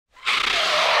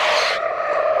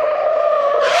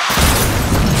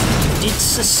Did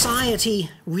society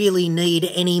really need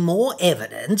any more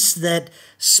evidence that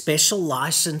special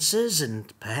licences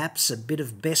and perhaps a bit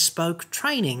of bespoke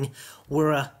training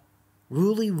were a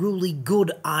really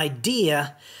good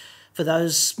idea for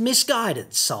those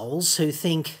misguided souls who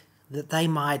think that they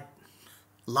might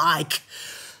like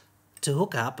to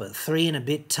hook up a 3 and a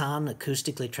bit tonne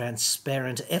acoustically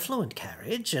transparent effluent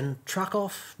carriage and truck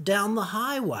off down the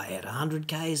highway at 100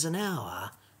 k's an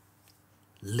hour,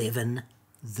 living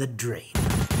the dream?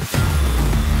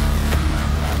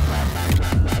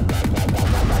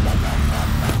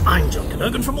 I'm John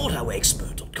Cadogan from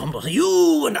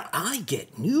AutoExpert.com.au, and I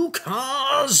get new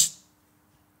cars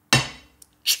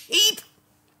cheap.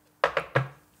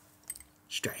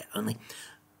 Australia only.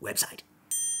 Website.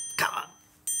 Car.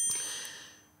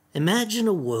 Imagine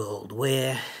a world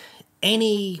where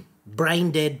any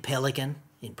brain-dead pelican,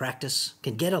 in practice,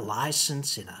 can get a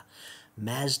licence in a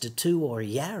Mazda 2 or a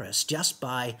Yaris just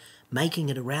by making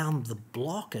it around the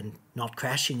block and not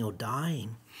crashing or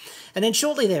dying. And then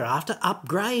shortly thereafter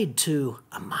upgrade to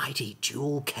a mighty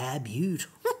dual cab ute.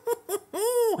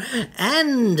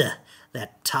 And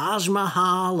that Taj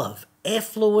Mahal of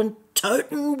effluent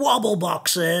totin' wobble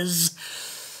boxes.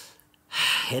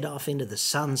 Head off into the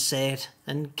sunset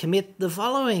and commit the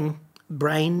following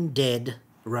brain-dead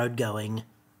road-going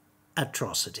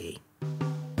atrocity.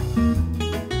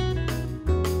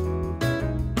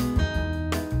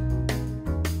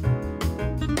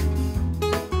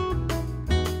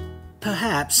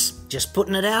 Perhaps, just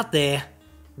putting it out there,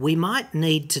 we might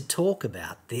need to talk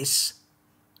about this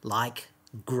like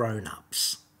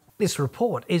grown-ups. This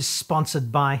report is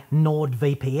sponsored by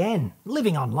NordVPN.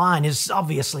 Living online is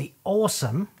obviously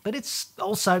awesome, but it's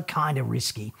also kind of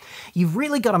risky. You've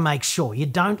really got to make sure you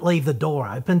don't leave the door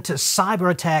open to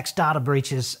cyber attacks, data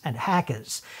breaches, and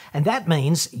hackers. And that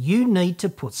means you need to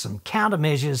put some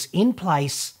countermeasures in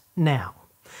place now.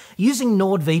 Using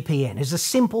NordVPN is a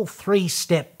simple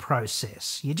 3-step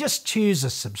process. You just choose a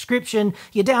subscription,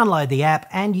 you download the app,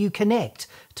 and you connect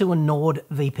to a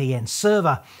NordVPN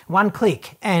server. One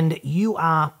click and you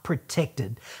are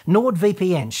protected.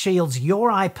 NordVPN shields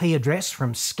your IP address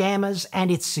from scammers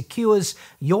and it secures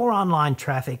your online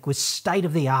traffic with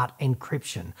state-of-the-art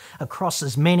encryption across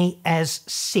as many as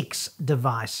 6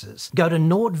 devices. Go to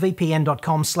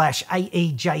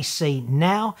nordvpn.com/AEJC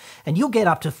now and you'll get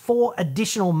up to 4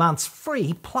 additional months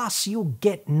free, plus you'll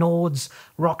get Nord's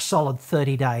rock-solid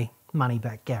 30-day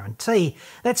money-back guarantee.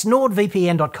 That's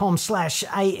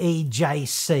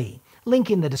nordvpn.com/AEJC. Link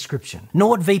in the description.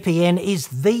 NordVPN is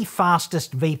the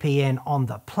fastest VPN on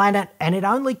the planet, and it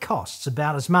only costs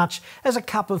about as much as a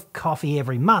cup of coffee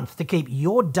every month to keep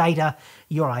your data,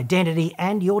 your identity,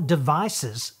 and your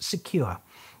devices secure.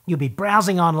 You'll be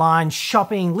browsing online,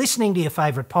 shopping, listening to your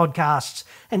favourite podcasts,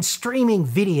 and streaming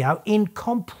video in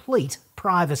complete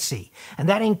privacy. And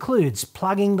that includes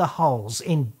plugging the holes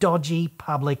in dodgy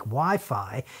public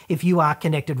Wi-Fi if you are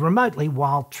connected remotely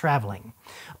while travelling.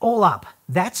 All up,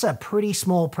 that's a pretty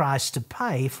small price to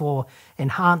pay for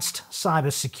enhanced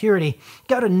cybersecurity.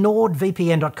 Go to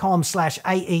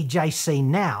nordvpn.com/AEJC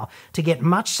now to get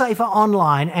much safer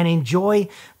online and enjoy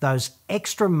those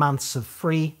extra months of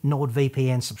free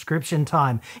NordVPN subscription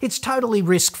time. It's totally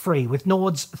risk-free with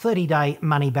Nord's 30-day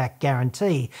money-back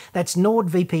guarantee. That's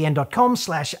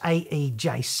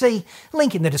nordvpn.com/AEJC.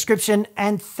 Link in the description,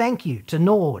 and thank you to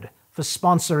Nord for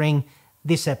sponsoring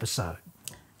this episode.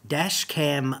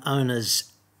 Dashcam Owners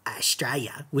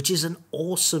Australia, which is an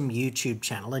awesome YouTube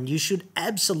channel, and you should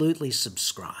absolutely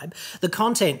subscribe. The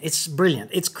content, it's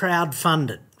brilliant. It's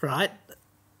crowd-funded, right?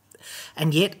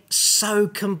 And yet so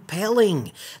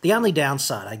compelling. The only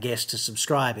downside, I guess, to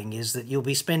subscribing is that you'll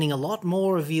be spending a lot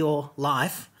more of your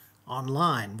life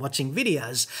online watching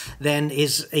videos than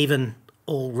is even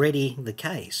already the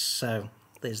case. So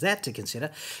there's that to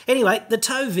consider. Anyway, the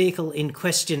tow vehicle in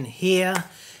question here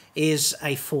is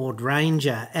a Ford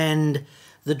Ranger, and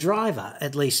the driver,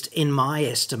 at least in my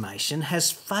estimation,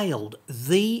 has failed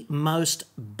the most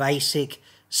basic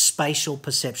spatial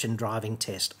perception driving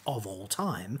test of all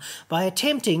time by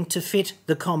attempting to fit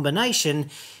the combination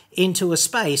into a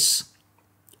space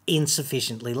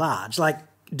insufficiently large. Like,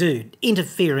 dude,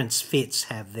 interference fits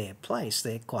have their place.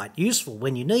 They're quite useful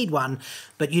when you need one,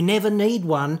 but you never need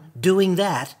one doing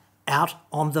that out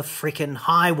on the frickin'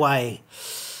 highway.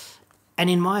 And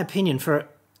in my opinion, for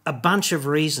a bunch of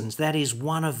reasons, that is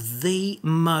one of the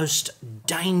most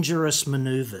dangerous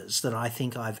manoeuvres that I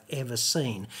think I've ever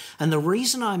seen. And the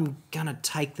reason I'm going to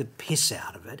take the piss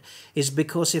out of it is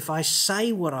because if I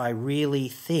say what I really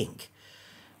think,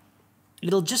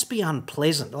 it'll just be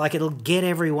unpleasant. Like, it'll get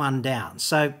everyone down.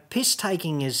 So piss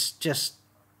taking is just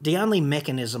the only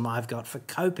mechanism I've got for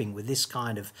coping with this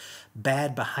kind of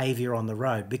bad behaviour on the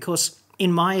road, because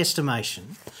in my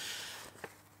estimation,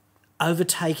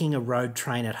 overtaking a road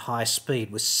train at high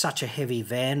speed with such a heavy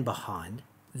van behind,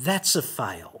 that's a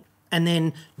fail. And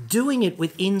then doing it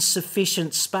with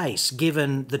insufficient space,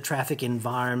 given the traffic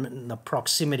environment and the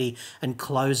proximity and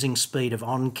closing speed of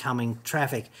oncoming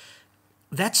traffic,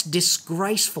 that's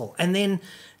disgraceful. And then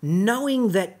knowing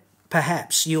that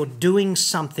perhaps you're doing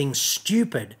something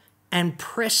stupid and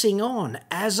pressing on,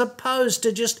 as opposed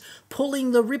to just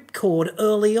pulling the ripcord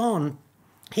early on,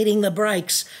 hitting the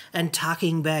brakes and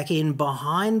tucking back in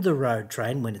behind the road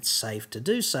train when it's safe to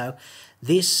do so,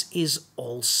 this is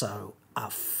also a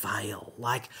fail.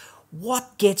 Like,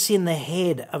 what gets in the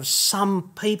head of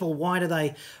some people? Why do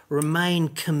they remain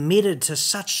committed to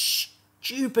such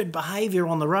stupid behaviour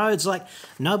on the roads? Like,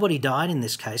 nobody died in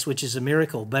this case, which is a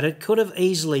miracle, but it could have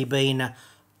easily been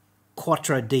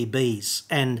Quattro DBs,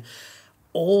 and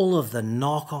all of the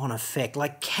knock-on effect.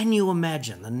 Like, can you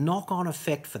imagine the knock-on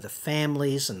effect for the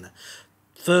families and the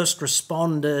first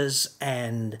responders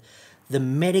and the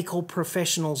medical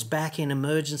professionals back in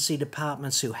emergency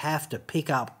departments who have to pick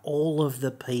up all of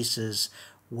the pieces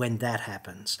when that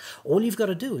happens? All you've got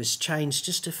to do is change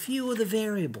just a few of the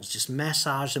variables, just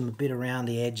massage them a bit around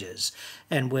the edges,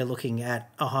 and we're looking at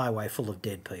a highway full of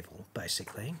dead people,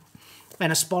 basically,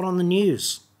 and a spot on the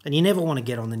news. And you never want to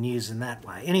get on the news in that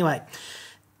way. Anyway,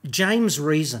 James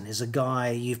Reason is a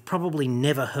guy you've probably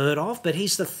never heard of, but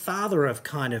he's the father of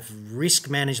kind of risk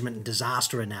management and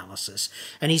disaster analysis.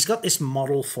 And he's got this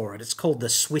model for it. It's called the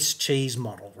Swiss cheese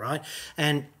model, right?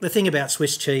 And the thing about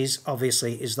Swiss cheese,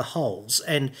 obviously, is the holes.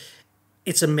 And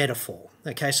it's a metaphor,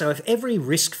 okay? So if every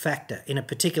risk factor in a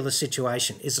particular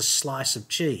situation is a slice of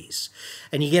cheese,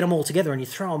 and you get them all together and you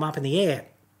throw them up in the air,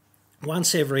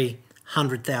 once every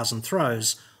 100,000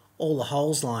 throws, all the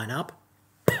holes line up,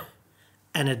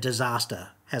 and a disaster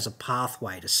has a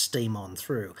pathway to steam on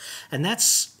through. And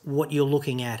that's what you're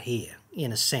looking at here,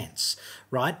 in a sense,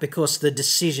 right? Because the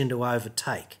decision to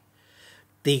overtake,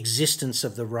 the existence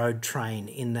of the road train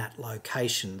in that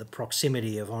location, the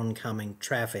proximity of oncoming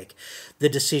traffic, the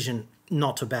decision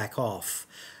not to back off,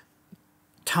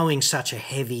 towing such a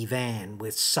heavy van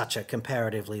with such a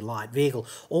comparatively light vehicle,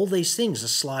 all these things are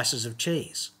slices of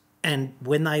cheese. And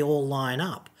when they all line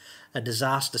up, a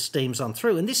disaster steams on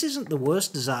through. And this isn't the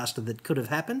worst disaster that could have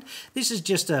happened. This is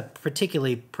just a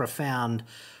particularly profound,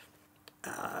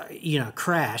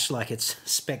 crash. Like, it's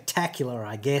spectacular,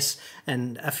 I guess,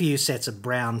 and a few sets of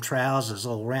brown trousers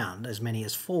all round, as many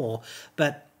as 4,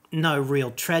 but no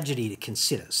real tragedy to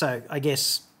consider. So I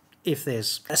guess if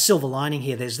there's a silver lining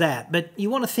here, there's that. But you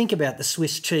want to think about the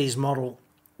Swiss cheese model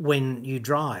when you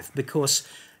drive, because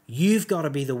you've got to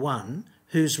be the one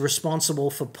who's responsible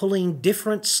for pulling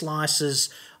different slices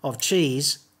of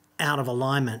cheese out of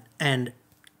alignment and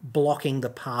blocking the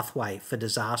pathway for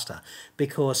disaster,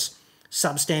 because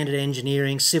substandard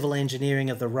engineering, civil engineering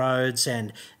of the roads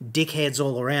and dickheads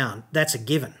all around, that's a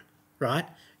given, right?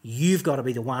 You've got to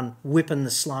be the one whipping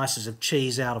the slices of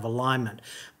cheese out of alignment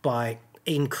by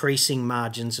increasing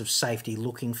margins of safety,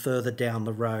 looking further down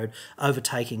the road,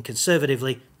 overtaking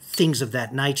conservatively, things of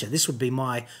that nature. This would be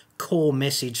my core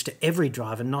message to every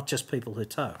driver, not just people who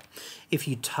tow. If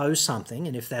you tow something,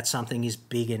 and if that something is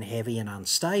big and heavy and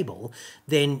unstable,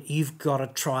 then you've got to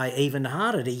try even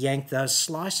harder to yank those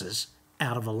slices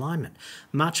out of alignment.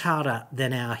 Much harder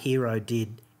than our hero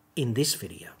did in this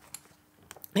video.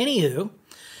 Anywho,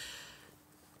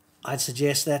 I'd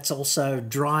suggest that's also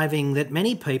driving that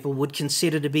many people would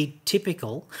consider to be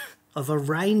typical of a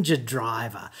Ranger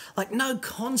driver. Like, no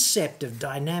concept of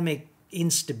dynamic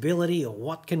instability or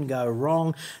what can go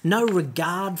wrong, no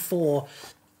regard for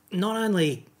not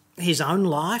only his own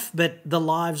life, but the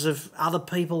lives of other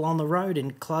people on the road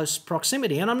in close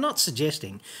proximity. And I'm not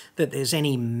suggesting that there's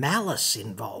any malice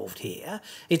involved here.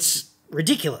 It's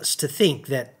ridiculous to think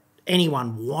that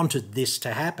anyone wanted this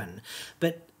to happen,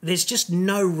 but there's just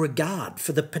no regard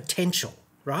for the potential,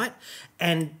 right?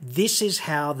 And this is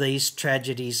how these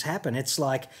tragedies happen. It's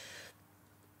like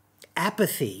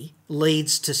apathy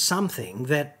leads to something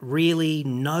that really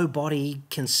nobody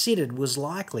considered was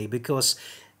likely, because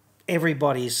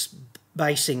everybody's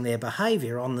basing their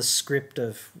behaviour on the script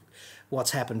of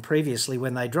what's happened previously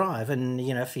when they drive. And,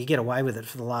 if you get away with it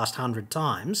for the last 100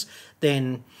 times,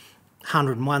 then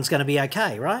 101's going to be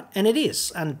okay, right? And it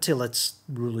is, until it's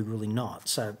really, really not.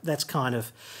 So that's kind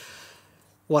of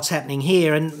what's happening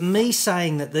here. And me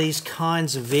saying that these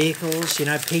kinds of vehicles,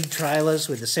 pig trailers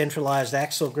with the centralised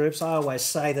axle groups, I always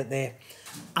say that they're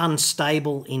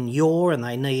unstable in yaw and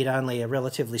they need only a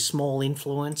relatively small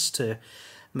influence to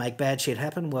make bad shit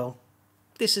happen. Well,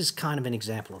 this is kind of an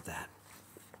example of that.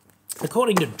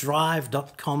 According to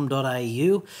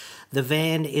drive.com.au, the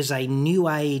van is a new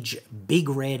age big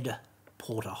red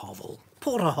porter hovel.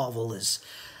 Porter hovel is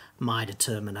my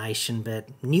determination, but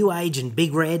new age and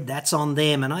big red, that's on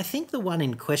them. And I think the one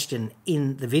in question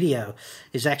in the video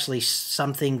is actually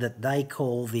something that they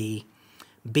call the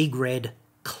Big Red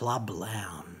Club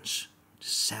Lounge.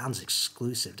 Sounds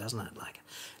exclusive, doesn't it? Like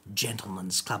a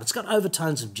gentleman's club. It's got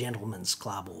overtones of gentleman's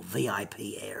club or VIP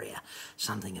area,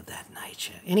 something of that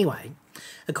nature. Anyway,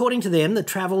 according to them, the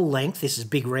travel length, this is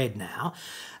Big Red now,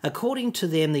 according to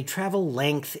them, the travel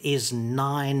length is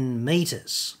 9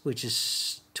 metres, which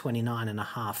is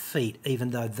 29.5 feet,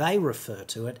 even though they refer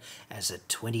to it as a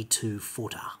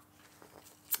 22-footer.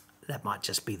 That might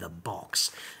just be the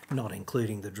box, not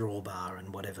including the drawbar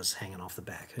and whatever's hanging off the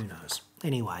back, who knows.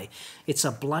 Anyway, it's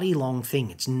a bloody long thing.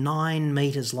 It's 9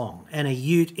 metres long, and a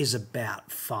ute is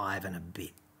about 5 and a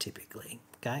bit, typically,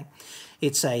 okay?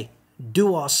 It's a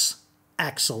Duos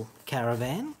axle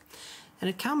caravan, and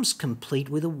it comes complete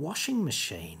with a washing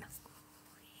machine.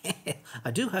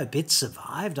 I do hope it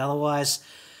survived, otherwise,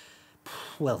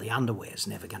 well, the underwear's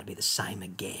never going to be the same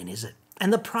again, is it?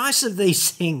 And the price of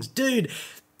these things, dude,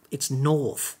 it's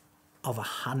north of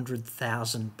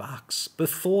 $100,000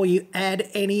 before you add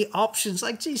any options.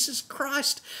 Like, Jesus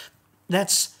Christ,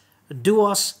 that's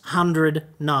Duos 100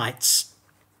 nights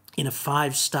in a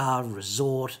 5-star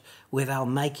resort where they'll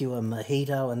make you a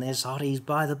mojito and there's hotties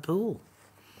by the pool.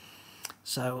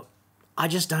 So I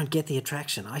just don't get the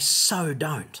attraction. I so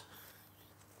don't.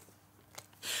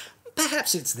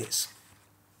 Perhaps it's this.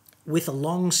 With a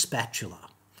long spatula,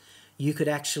 you could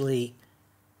actually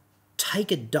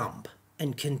take a dump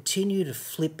and continue to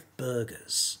flip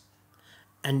burgers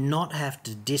and not have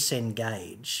to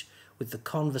disengage with the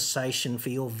conversation for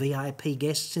your VIP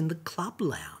guests in the club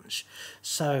lounge.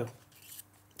 So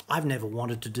I've never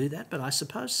wanted to do that, but I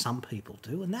suppose some people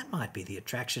do, and that might be the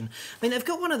attraction. I mean, they've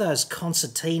got one of those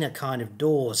concertina kind of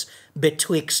doors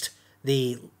betwixt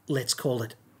the, let's call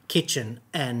it, kitchen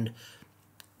and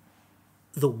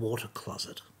the water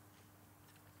closet.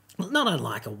 Not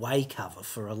unlike a way cover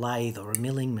for a lathe or a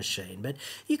milling machine, but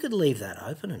you could leave that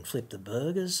open and flip the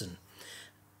burgers and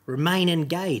remain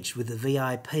engaged with the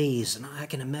VIPs. And I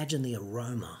can imagine the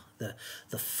aroma,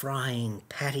 the frying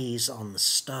patties on the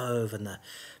stove and the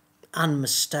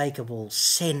unmistakable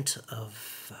scent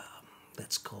of,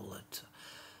 let's call it,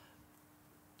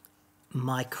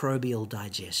 microbial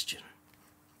digestion.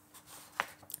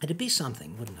 It'd be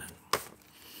something, wouldn't it?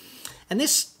 And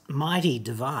this mighty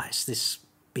device, this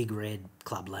Big Red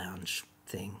Club Lounge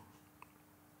thing,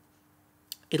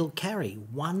 it'll carry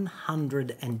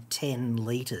 110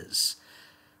 litres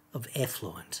of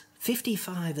effluent,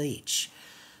 55 each.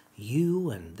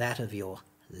 You and that of your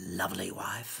lovely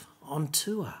wife on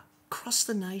tour across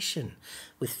the nation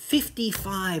with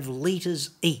 55 litres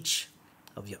each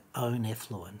of your own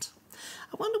effluent.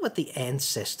 I wonder what the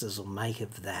ancestors will make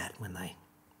of that when they,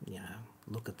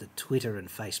 look at the Twitter and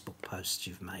Facebook posts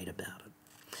you've made about it.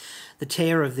 The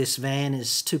tear of this van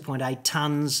is 2.8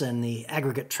 tonnes and the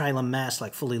aggregate trailer mass,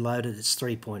 like fully loaded, is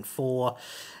 3.4,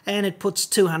 and it puts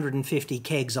 250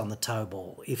 kegs on the tow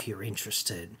ball if you're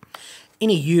interested. In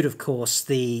a ute, of course,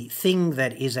 the thing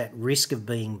that is at risk of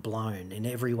being blown in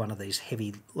every one of these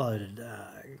heavy loaded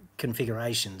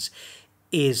configurations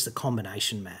is the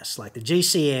combination mass. Like the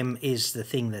GCM is the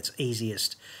thing that's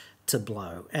easiest to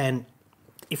blow. And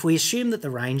if we assume that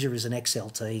the Ranger is an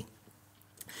XLT,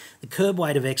 the curb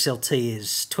weight of XLT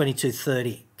is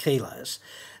 2230 kilos.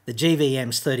 The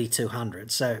GVM's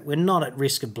 3200, so we're not at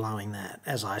risk of blowing that,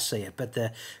 as I see it. But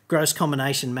the gross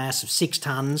combination mass of 6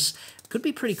 tonnes could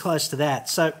be pretty close to that.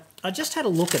 So I just had a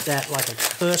look at that, like a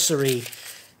cursory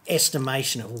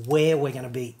estimation of where we're going to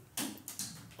be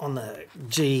on the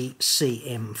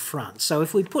GCM front. So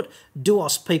if we put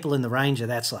Duos people in the Ranger,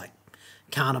 that's like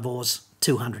carnivores,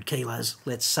 200 kilos,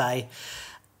 let's say.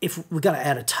 If we've got to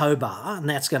add a tow bar, and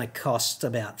that's going to cost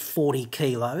about 40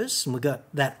 kilos, and we've got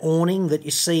that awning that you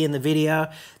see in the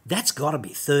video, that's got to be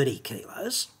 30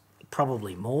 kilos,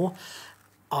 probably more.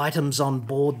 Items on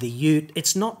board the ute,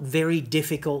 it's not very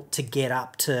difficult to get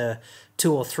up to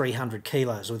 200 or 300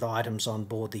 kilos with items on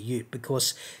board the ute,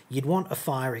 because you'd want a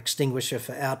fire extinguisher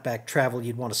for outback travel,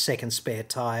 you'd want a second spare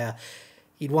tyre,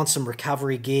 you'd want some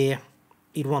recovery gear,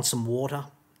 you'd want some water,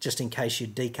 just in case you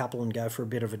decouple and go for a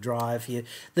bit of a drive.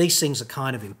 These things are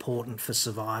kind of important for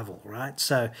survival, right?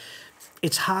 So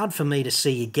it's hard for me to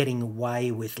see you getting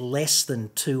away with less than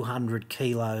 200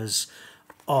 kilos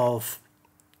of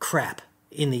crap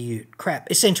in the ute,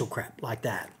 essential crap like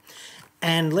that.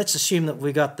 And let's assume that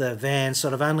we got the van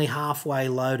sort of only halfway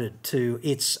loaded to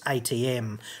its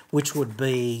ATM, which would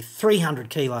be 300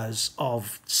 kilos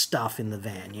of stuff in the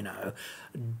van, you know,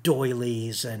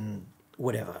 doilies and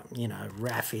whatever, you know,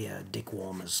 raffia, dick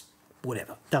warmers,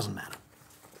 whatever, doesn't matter.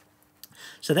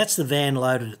 So that's the van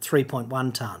loaded at 3.1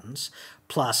 tonnes,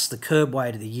 plus the curb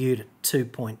weight of the ute at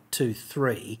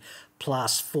 2.23,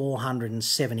 plus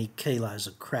 470 kilos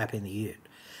of crap in the ute.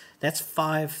 That's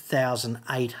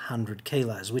 5,800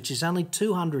 kilos, which is only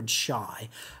 200 shy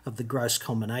of the gross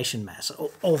combination mass.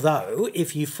 Although,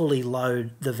 if you fully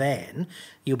load the van,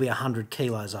 you'll be 100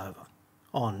 kilos over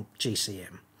on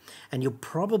GCM. And you'll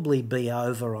probably be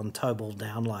over on tow ball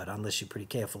download, unless you're pretty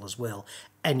careful as well,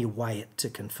 and you weigh it to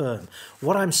confirm.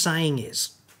 What I'm saying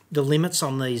is, the limits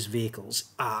on these vehicles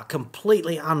are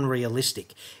completely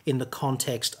unrealistic in the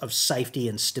context of safety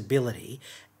and stability,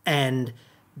 and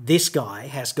this guy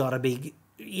has got to be,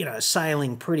 you know,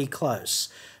 sailing pretty close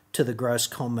to the gross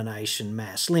combination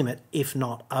mass limit, if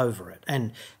not over it.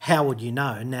 And how would you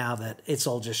know now that it's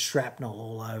all just shrapnel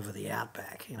all over the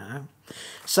outback, you know?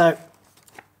 So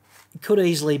it could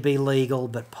easily be legal,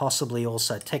 but possibly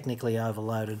also technically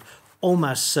overloaded,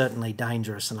 almost certainly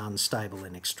dangerous and unstable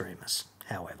in extremis,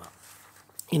 however,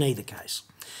 in either case.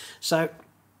 So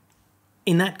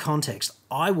in that context,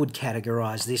 I would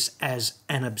categorise this as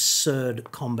an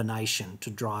absurd combination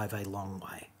to drive a long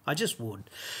way. I just would.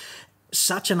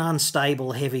 Such an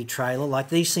unstable heavy trailer, like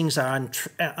these things are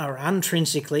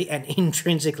intrinsically and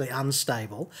intrinsically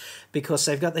unstable because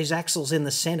they've got these axles in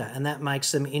the centre, and that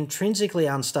makes them intrinsically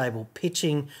unstable,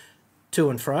 pitching to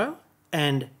and fro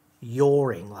and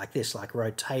yawing like this, like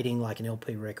rotating like an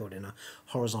LP record in a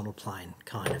horizontal plane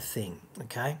kind of thing,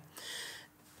 okay?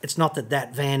 It's not that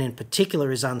that van in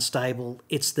particular is unstable,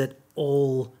 it's that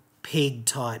all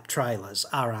pig-type trailers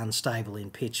are unstable in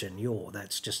pitch and yaw.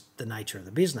 That's just the nature of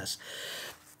the business.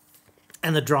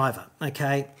 And the driver,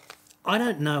 okay? I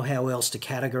don't know how else to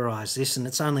categorise this, and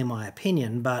it's only my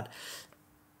opinion, but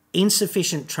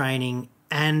insufficient training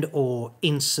and or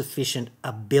insufficient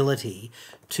ability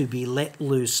to be let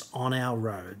loose on our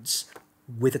roads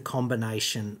with a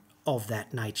combination of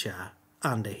that nature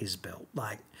under his belt.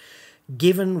 Like,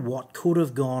 given what could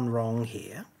have gone wrong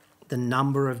here, the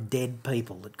number of dead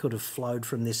people that could have flowed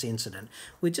from this incident,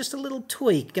 with just a little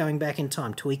tweak going back in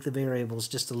time, tweak the variables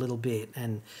just a little bit,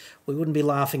 and we wouldn't be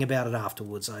laughing about it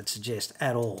afterwards, I'd suggest,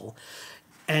 at all.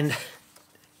 And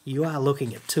you are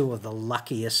looking at two of the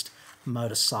luckiest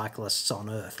motorcyclists on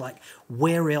earth. Like,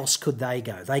 where else could they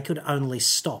go? They could only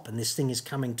stop, and this thing is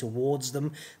coming towards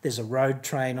them. There's a road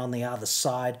train on the other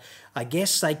side. I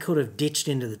guess they could have ditched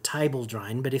into the table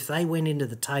drain, but if they went into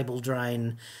the table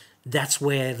drain, that's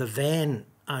where the van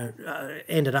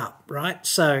ended up, right?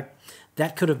 So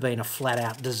that could have been a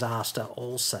flat-out disaster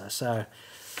also. So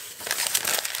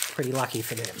pretty lucky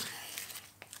for them.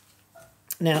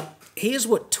 Now, here's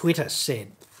what Twitter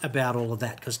said about all of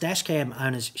that, because Dashcam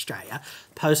Owners Australia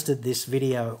posted this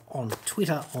video on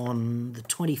Twitter on the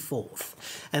 24th,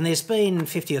 and there's been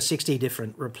 50 or 60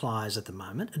 different replies at the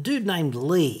moment. A dude named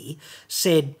Lee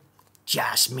said,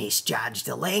 "Just misjudged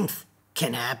the length.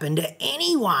 Can happen to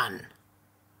anyone."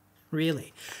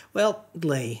 Really? Well,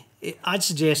 Lee, I'd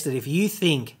suggest that if you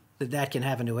think that that can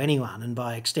happen to anyone, and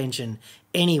by extension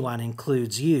anyone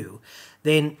includes you,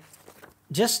 then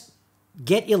just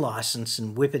get your licence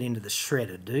and whip it into the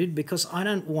shredder, dude, because I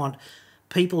don't want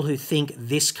people who think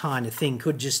this kind of thing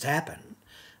could just happen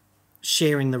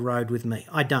sharing the road with me.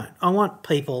 I don't. I want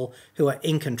people who are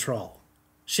in control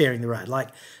sharing the road. Like,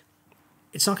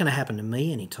 it's not going to happen to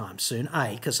me anytime soon,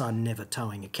 A, because I'm never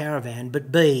towing a caravan,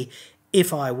 but B,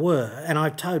 if I were, and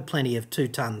I've towed plenty of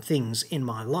 2-ton things in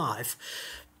my life,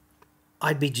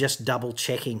 I'd be just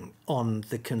double-checking on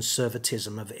the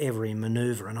conservatism of every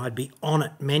manoeuvre, and I'd be on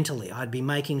it mentally. I'd be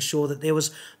making sure that there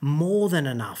was more than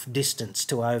enough distance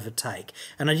to overtake,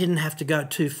 and I didn't have to go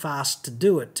too fast to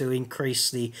do it to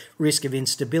increase the risk of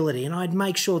instability, and I'd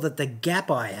make sure that the gap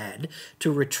I had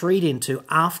to retreat into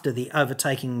after the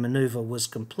overtaking manoeuvre was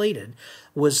completed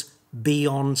was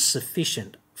beyond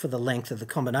sufficient for the length of the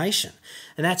combination.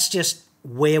 And that's just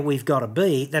where we've got to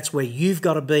be. That's where you've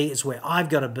got to be. It's where I've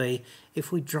got to be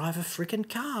if we drive a frickin'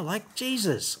 car. Like,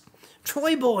 Jesus.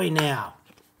 Troy boy now.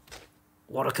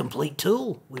 What a complete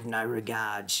tool with no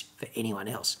regards for anyone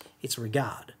else. It's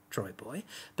regard, Troy boy.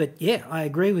 But yeah, I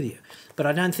agree with you. But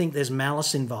I don't think there's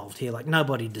malice involved here. Like,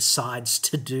 nobody decides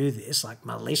to do this, like,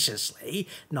 maliciously,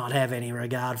 not have any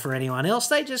regard for anyone else.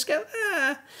 They just go,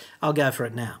 I'll go for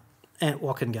it now. And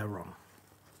what can go wrong?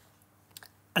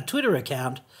 A Twitter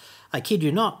account, I kid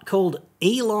you not, called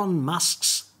Elon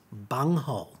Musk's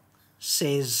Bunghole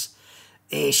says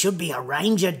There should be a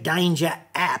Ranger Danger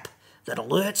app that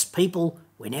alerts people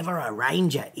whenever a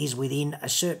ranger is within a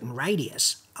certain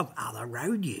radius of other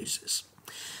road users.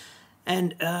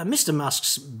 And Mr.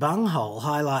 Musk's bunghole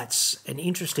highlights an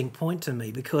interesting point to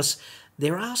me, because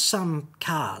there are some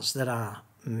cars that are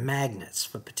magnets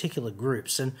for particular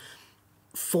groups, and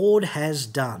Ford has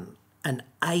done an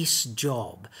ace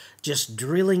job just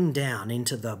drilling down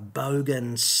into the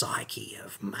bogan psyche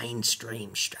of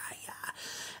mainstream Australia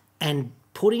and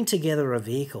putting together a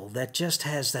vehicle that just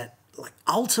has that like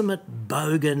ultimate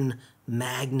bogan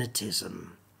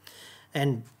magnetism.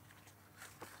 And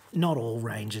not all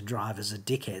Ranger drivers are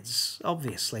dickheads,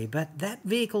 obviously, but that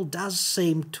vehicle does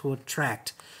seem to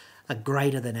attract a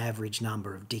greater than average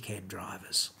number of dickhead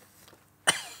drivers.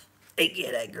 You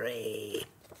can agree.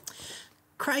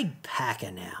 Craig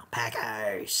Packer now,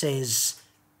 Paco, says,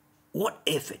 what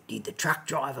effort did the truck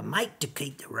driver make to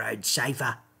keep the road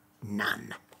safer?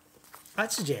 None.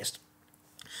 I'd suggest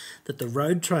that the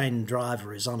road train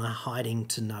driver is on a hiding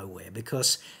to nowhere,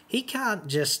 because he can't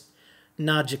just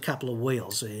nudge a couple of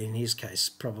wheels, in his case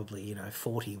probably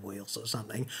 40 wheels or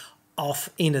something, off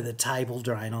into the table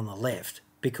drain on the left,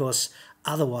 because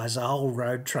otherwise a whole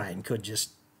road train could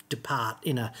just depart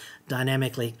in a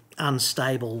dynamically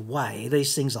unstable way.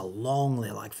 These things are long,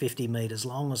 they're like 50 metres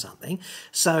long or something,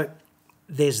 so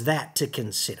there's that to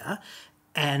consider.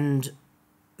 And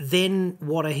then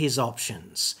what are his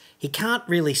options? He can't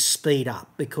really speed up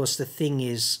because the thing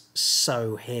is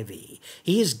so heavy.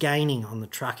 He is gaining on the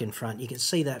truck in front. You can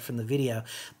see that from the video.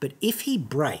 But if he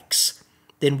brakes,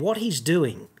 then what he's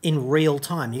doing in real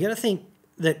time, you got to think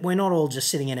that we're not all just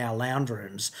sitting in our lounge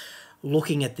rooms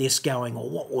looking at this going, well,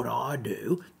 what would I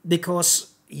do?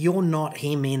 Because you're not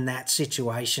him in that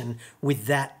situation with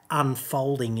that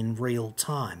unfolding in real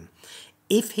time.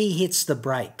 If he hits the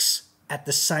brakes at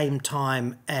the same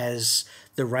time as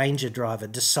the Ranger driver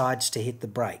decides to hit the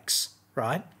brakes,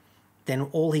 right, then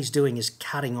all he's doing is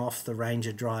cutting off the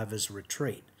Ranger driver's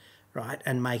retreat, right,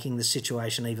 and making the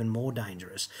situation even more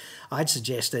dangerous. I'd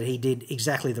suggest that he did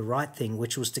exactly the right thing,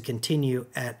 which was to continue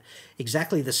at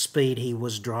exactly the speed he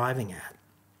was driving at,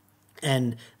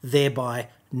 and thereby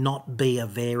not be a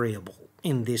variable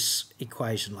in this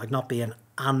equation, like not be an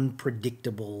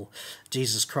unpredictable,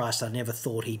 Jesus Christ, I never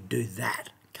thought he'd do that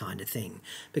kind of thing.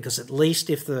 Because at least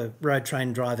if the road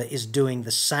train driver is doing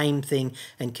the same thing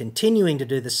and continuing to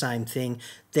do the same thing,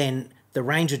 then the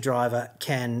Ranger driver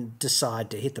can decide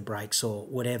to hit the brakes or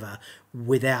whatever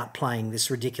without playing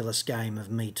this ridiculous game of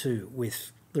Me Too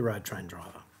with the road train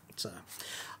driver. So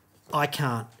I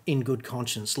can't, in good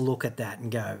conscience, look at that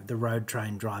and go, the road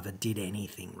train driver did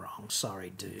anything wrong.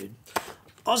 Sorry, dude.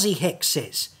 Aussie Hex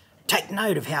says, take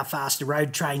note of how fast a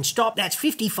road train stopped. That's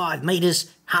 55 metres,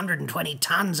 120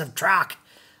 tonnes of truck.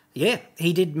 Yeah,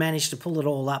 he did manage to pull it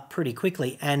all up pretty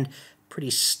quickly and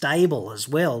pretty stable as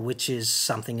well, which is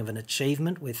something of an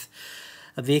achievement with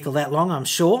a vehicle that long, I'm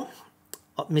sure.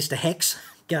 Mr. Hex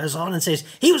goes on and says,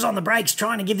 he was on the brakes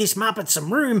trying to give this Muppet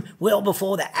some room well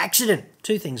before the accident.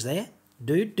 Two things there,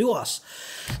 dude, duos.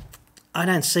 I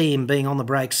don't see him being on the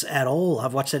brakes at all.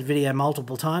 I've watched that video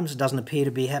multiple times. It doesn't appear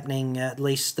to be happening, at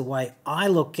least the way I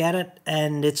look at it,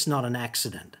 and it's not an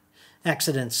accident.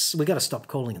 Accidents, we've got to stop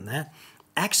calling them that.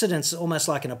 Accidents are almost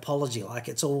like an apology, like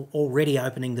it's already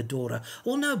opening the door to,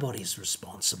 well, nobody's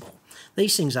responsible.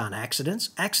 These things aren't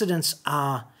accidents. Accidents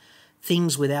are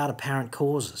things without apparent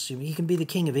causes. You can be the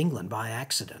King of England by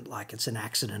accident, like it's an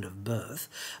accident of birth,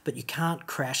 but you can't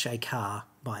crash a car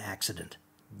by accident,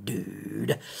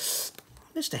 dude.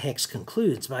 Mr. Hex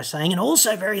concludes by saying, and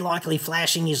also very likely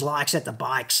flashing his likes at the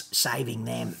bikes, saving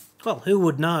them. Well, who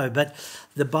would know, but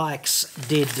the bikes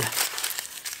did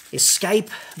escape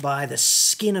by the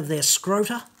skin of their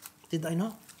scrota, did they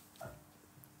not?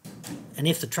 And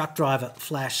if the truck driver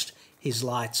flashed his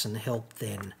lights and helped,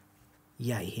 then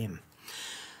yay him.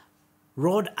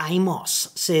 Rod Amos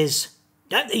says,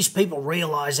 don't these people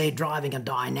realise they're driving a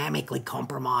dynamically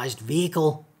compromised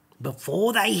vehicle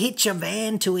before they hitch a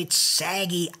van to its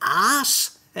saggy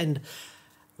arse? And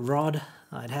Rod,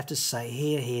 I'd have to say,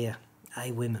 here,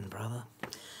 hey women, brother.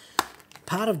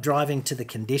 Part of driving to the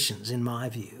conditions, in my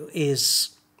view,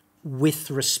 is with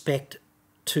respect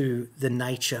to the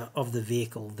nature of the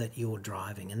vehicle that you're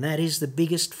driving. And that is the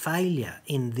biggest failure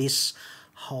in this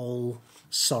whole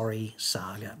sorry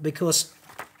saga, because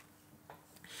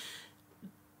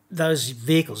those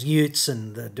vehicles, utes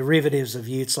and the derivatives of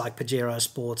utes like Pajero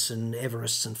Sports and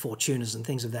Everests and Fortunas and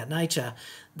things of that nature,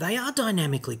 they are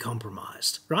dynamically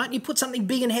compromised, right? You put something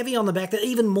big and heavy on the back, they're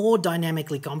even more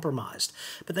dynamically compromised.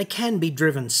 But they can be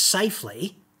driven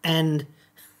safely and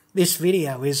This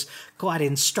video is quite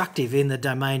instructive in the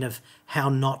domain of how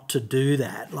not to do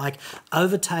that. Like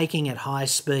overtaking at high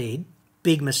speed,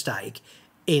 big mistake,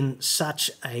 in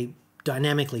such a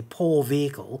dynamically poor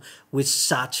vehicle with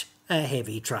such a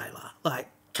heavy trailer. Like,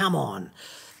 come on.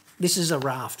 This is a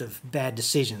raft of bad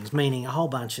decisions, meaning a whole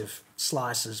bunch of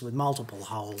slices with multiple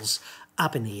holes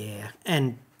up in the air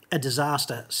and a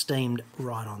disaster steamed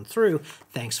right on through.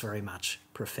 Thanks very much,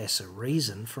 Professor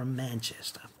Reason from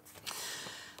Manchester.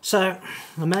 So,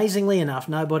 amazingly enough,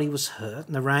 nobody was hurt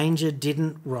and the Ranger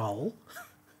didn't roll.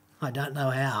 I don't know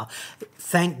how.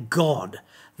 Thank God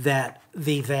that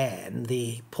the van,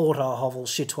 the Porter Hovel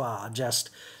Chitois, just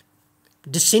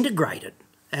disintegrated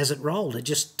as it rolled. It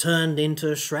just turned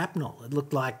into shrapnel. It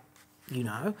looked like, you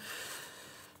know,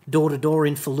 door-to-door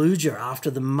in Fallujah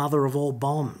after the mother of all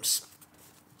bombs.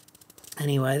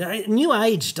 Anyway, the New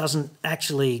Age doesn't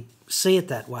actually see it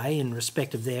that way in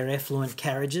respect of their effluent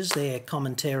carriages. Their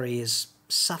commentary is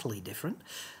subtly different.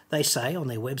 They say on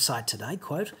their website today,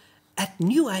 quote, "At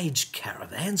New Age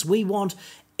Caravans, we want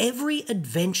every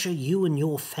adventure you and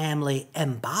your family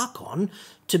embark on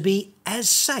to be as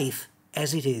safe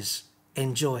as it is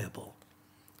enjoyable."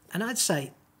 And I'd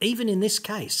say, even in this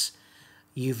case,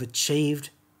 you've achieved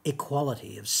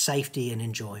equality of safety and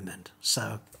enjoyment.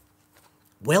 So,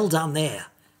 well done there,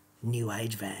 New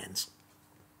Age vans.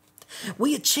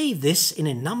 We achieve this in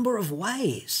a number of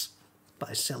ways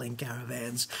by selling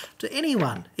caravans to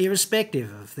anyone,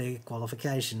 irrespective of their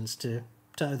qualifications to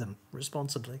tow them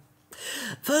responsibly.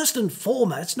 First and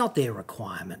foremost, it's not their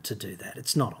requirement to do that.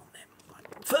 It's not on them.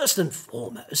 First and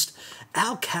foremost,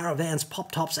 our caravans,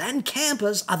 pop-tops and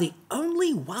campers are the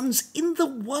only ones in the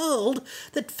world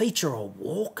that feature a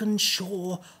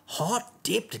Walkinshaw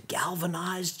hot-dipped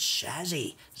galvanised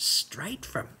chassis straight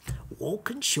from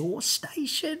Walkinshaw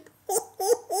Station.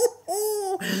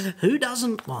 Who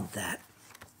doesn't want that?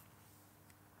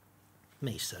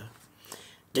 Me, sir.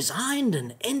 Designed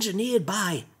and engineered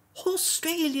by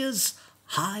Australia's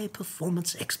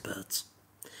high-performance experts.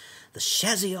 The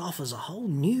chassis offers a whole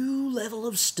new level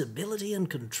of stability and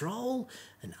control,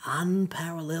 and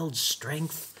unparalleled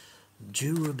strength,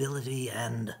 durability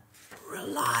and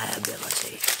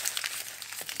reliability.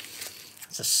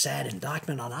 It's a sad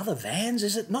indictment on other vans,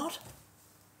 is it not?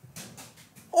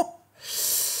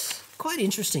 Quite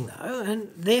interesting though, and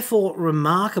therefore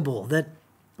remarkable that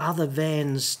other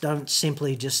vans don't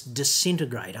simply just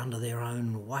disintegrate under their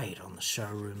own weight on the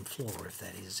showroom floor, if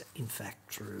that is in fact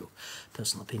true.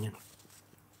 Personal opinion.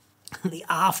 The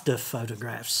after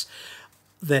photographs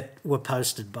that were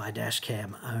posted by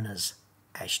dashcam owners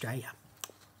Australia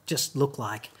just look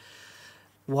like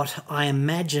what I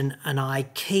imagine an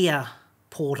IKEA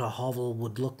Porter Hovel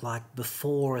would look like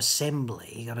before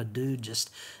assembly. You got a dude just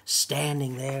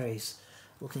standing there, he's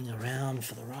looking around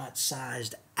for the right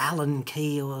sized Allen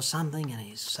key or something, and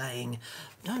he's saying,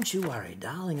 "Don't you worry,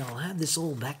 darling, I'll have this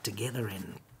all back together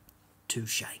in 2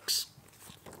 shakes."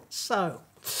 So,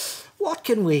 what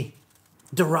can we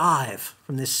derive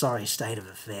from this sorry state of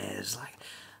affairs? Like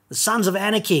the Sons of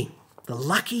Anarchy, the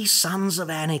lucky Sons of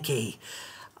Anarchy.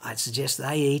 I'd suggest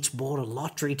they each bought a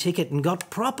lottery ticket and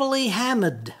got properly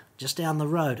hammered just down the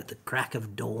road at the Crack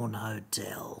of Dawn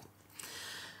Hotel.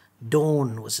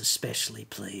 Dawn was especially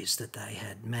pleased that they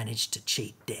had managed to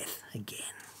cheat death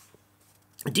again.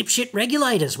 Dipshit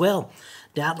regulators, well,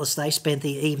 doubtless they spent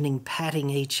the evening patting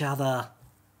each other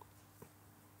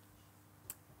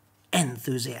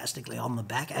enthusiastically on the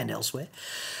back and elsewhere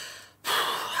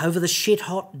over the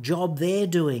shit-hot job they're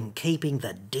doing, keeping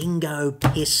the Dingo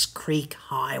Piss Creek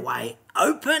Highway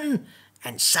open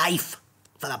and safe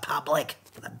for the public,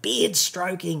 for the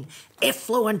beard-stroking,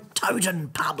 effluent totem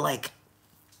public,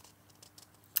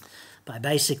 by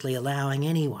basically allowing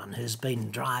anyone who's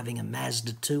been driving a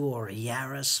Mazda 2 or a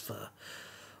Yaris for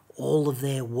all of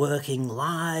their working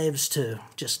lives to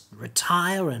just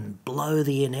retire and blow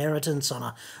the inheritance on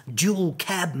a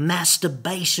dual-cab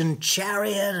masturbation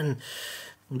chariot and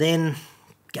then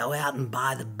go out and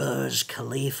buy the Burj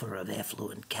Khalifa of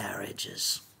effluent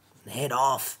carriages and head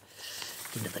off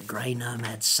into the grey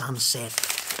nomad sunset,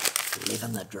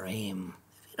 living the dream.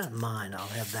 If you don't mind, I'll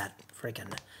have that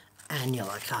freaking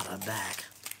annular cutter back.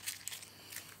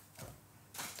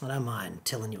 I don't mind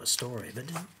telling you a story, but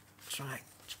try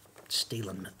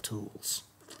stealing my tools.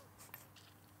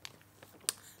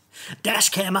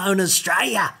 Dashcam Owners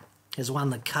Australia has won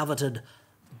the coveted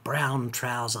brown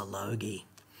trouser Logie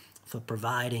for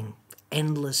providing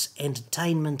endless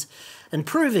entertainment and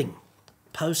proving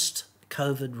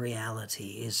post-COVID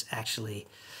reality is actually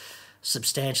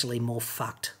substantially more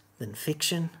fucked than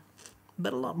fiction,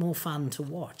 but a lot more fun to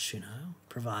watch, you know,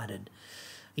 provided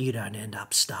you don't end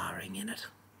up starring in it.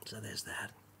 So there's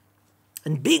that.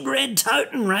 And Big Red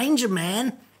Totem Ranger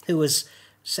Man, who was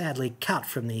sadly cut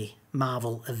from the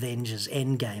Marvel Avengers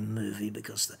Endgame movie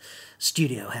because the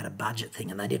studio had a budget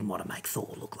thing and they didn't want to make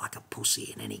Thor look like a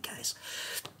pussy in any case,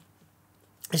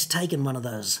 has taken one of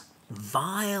those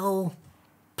vile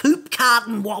poop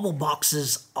carton wobble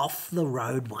boxes off the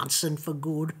road once and for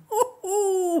good.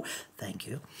 Ooh, thank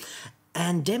you.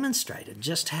 And demonstrated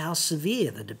just how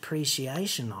severe the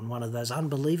depreciation on one of those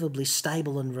unbelievably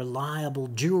stable and reliable,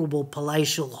 durable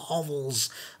palatial hovels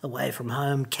away from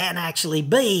home can actually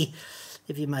be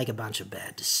if you make a bunch of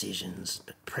bad decisions,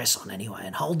 but press on anyway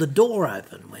and hold the door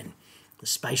open when the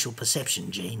spatial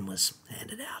perception gene was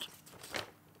handed out.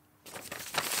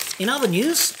 In other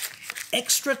news,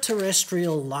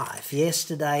 extraterrestrial life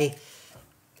yesterday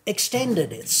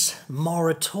extended its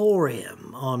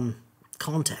moratorium on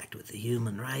contact with the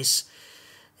human race,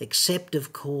 except,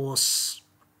 of course,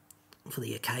 for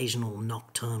the occasional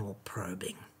nocturnal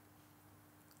probing.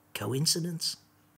 Coincidence?